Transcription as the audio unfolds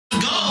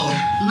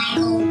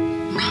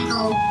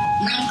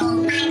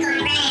Michealgranttv.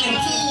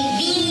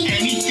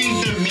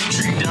 Anything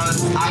Dimitri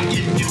does, I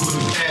can do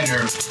it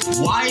better.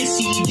 Why is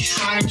he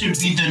trying to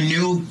be the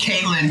new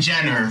Caitlyn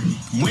Jenner?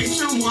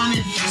 Winter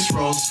wanted this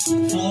roast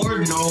for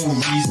no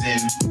reason.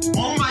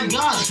 Oh my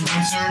gosh,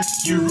 Winter,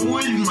 you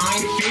ruined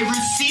my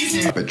favorite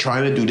season. I've been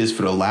trying to do this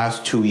for the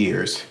last 2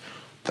 years.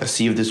 Let's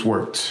see if this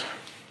works.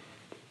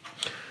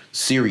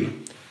 Siri,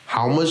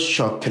 how much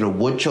chuck can a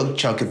woodchuck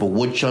chuck if a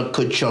woodchuck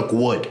could chuck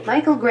wood?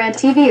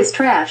 Michealgranttv is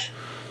trash.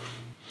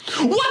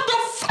 What the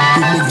f?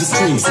 Move the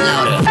streets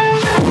louder.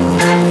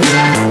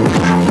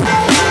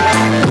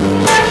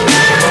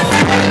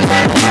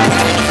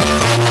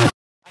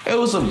 Hey,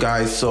 what's up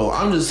guys? So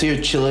I'm just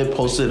here chilling,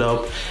 posted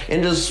up,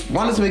 and just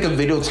wanted to make a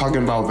video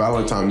talking about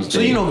Valentine's Day. So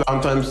you know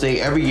Valentine's Day,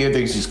 every year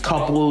there's these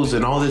couples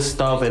and all this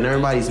stuff, and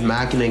everybody's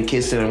macking and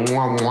kissing and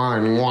wah wah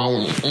and wah.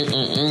 Ooh,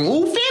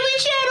 Family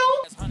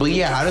Channel! But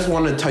yeah, I just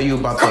wanted to tell you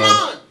about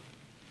the...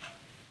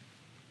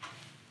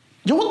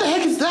 Yo, what the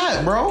heck is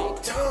that, bro?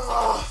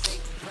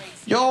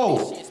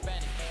 Yo!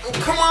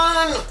 Come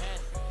on!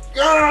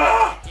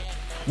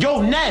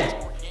 Yo, Ned!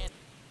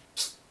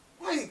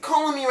 Why are you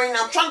calling me right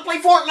now? I'm trying to play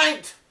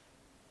FORTNITE!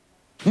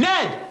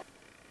 Ned!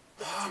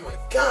 Oh my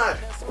god!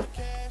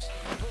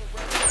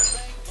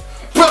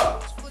 Bro!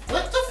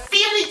 What the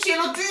Family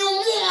Channel do you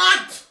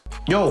want?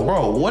 Yo,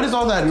 bro, what is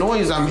all that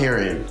noise I'm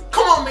hearing?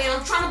 Come on, man,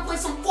 I'm trying to play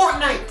some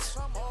FORTNITE!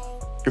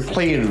 You're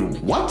playing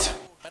what?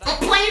 I'm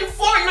playing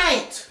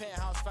FORTNITE!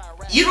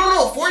 You don't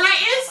know what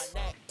FORTNITE is?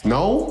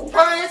 No?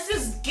 Bro, it's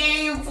this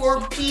game for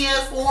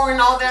PS4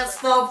 and all that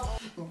stuff.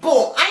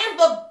 Boom, I am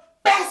the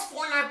best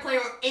FORTNITE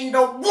player in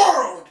the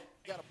world!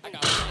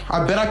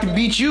 I bet I can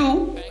beat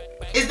you.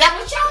 Is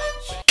that the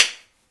challenge?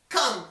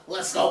 Come,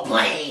 let's go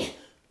play.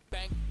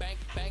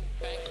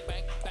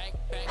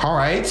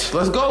 Alright,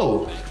 let's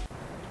go.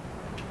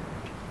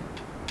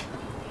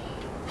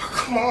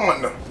 Come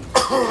on.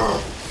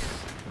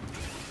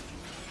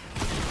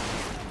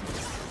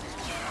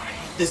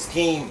 This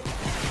game.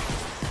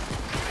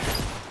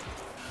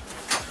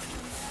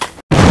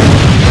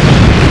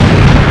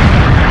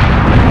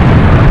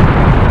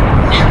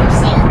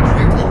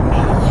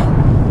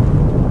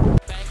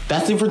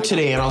 That's it for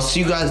today, and I'll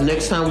see you guys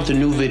next time with a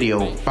new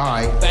video.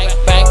 Bye. Bank,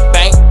 bank,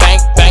 bank,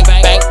 bank, bank,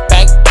 bank,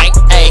 bank, bank,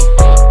 ayy.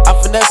 I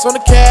finesse on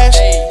the cash,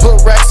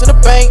 put racks in the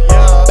bank.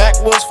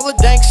 Backwoods full of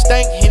dank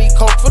stank, Henny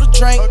Coke for the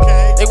drink.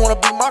 They wanna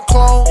be my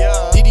clone,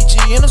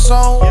 DDG in the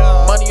zone.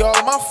 Money all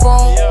on my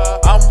phone.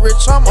 I'm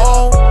rich, I'm